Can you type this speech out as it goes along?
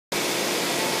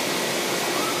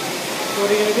what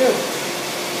are you going to do?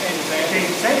 Change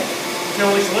the sand. It's the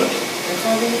only solution. That's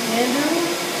all you can do?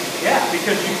 Yeah,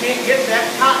 because you can't get that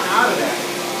cotton out of that.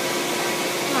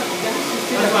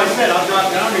 That's why I said I'll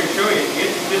drop down here and show you.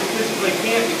 It just physically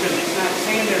can't because it's not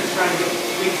sand there. It's trying to get.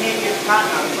 We can't get the cotton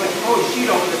out. It's like throw a sheet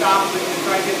over the top of it and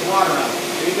try to get the water out.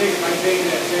 Do you think by taking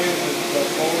that sand, the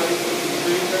flow rate will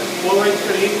increase there? Flow rate's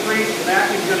going to increase. The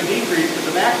vacuum's going to decrease because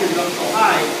the vacuum's up so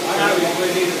high. I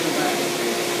obviously need to come back.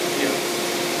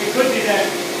 Yeah. It could be that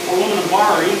aluminum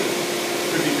bar either.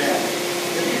 Could be bad.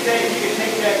 If you could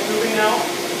take that tubing out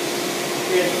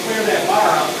and clear that bar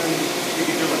out, then you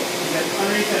could do it. That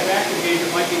underneath that vacuum gauge,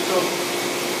 it might be so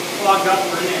clogged up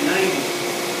for in at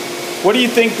 90. What do you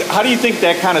think? How do you think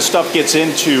that kind of stuff gets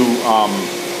into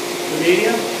The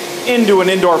media? into an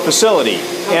indoor facility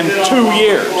in 2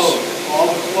 years? All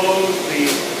the clothes, the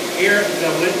air, the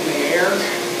air.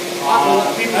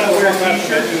 People that wear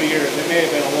t-shirts. 2 years. It may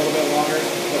have been a little bit longer,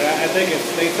 but I think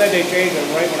they said they changed it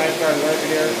right when I started working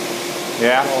here.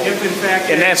 Yeah. If in fact,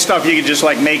 And that stuff you can just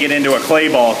like make it into a clay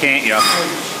ball, can't you?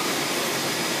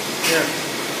 Here.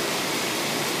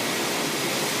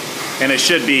 And it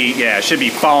should be, yeah, it should be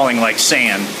falling like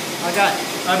sand.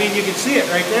 I mean, you can see it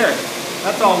right there.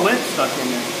 That's all lint stuck in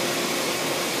there.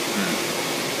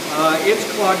 It's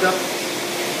clogged up.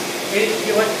 Hey,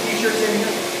 you like t-shirts in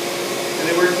here? Do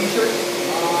they wear t-shirts?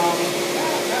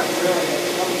 Not really.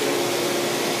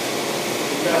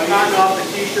 Cotton off the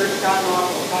t-shirts, cotton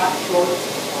off the cotton shorts.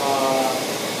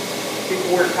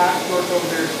 People wear cotton shorts over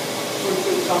their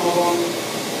swimsuits, some of them.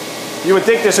 You would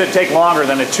think this would take longer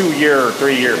than a 2-year or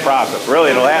 3-year process.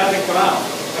 Really, it'll happen. Nothing come out.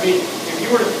 I mean, if you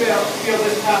were to feel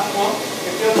this top clump,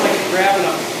 it feels like you're grabbing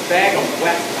a bag of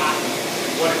wet cotton.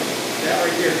 What that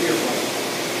right there feels like.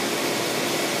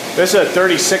 This is a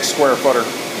 36 square footer.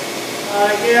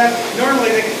 Yeah, normally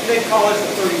they call this a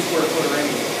 30 square footer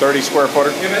anyway. 30 square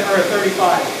footer? Or a 35.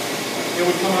 It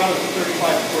would come out as a 35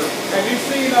 square foot. Have you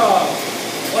seen,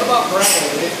 what about gravel?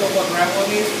 Do they still put gravel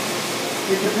in these?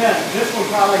 It depends. This one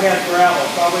probably has gravel.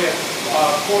 Probably a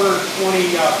quarter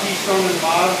 20 pea stone in the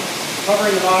bottom,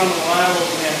 covering the bottom of the laterals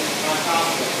and then on top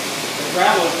of it. The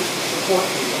gravel is just a support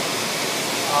steel.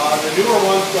 The newer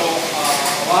ones go,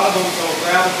 a lot of them go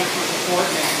gravel just for support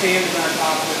and then sand is on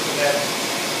top of it so that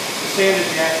the sand is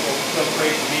the actual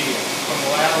filtration medium from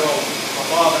the lateral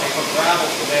above, and they put gravel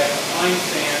so that the fine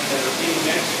sands that are being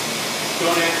mixed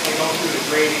don't actually go through the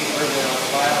grading or the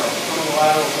lateral. Some of the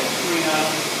laterals have screen on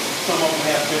them, some of them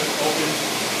have just open,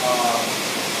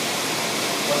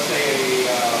 let's say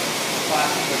a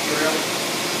plastic material.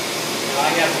 And I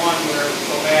had one where it was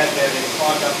so bad that it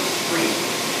clogged up the screen.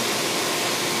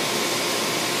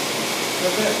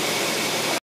 That's it.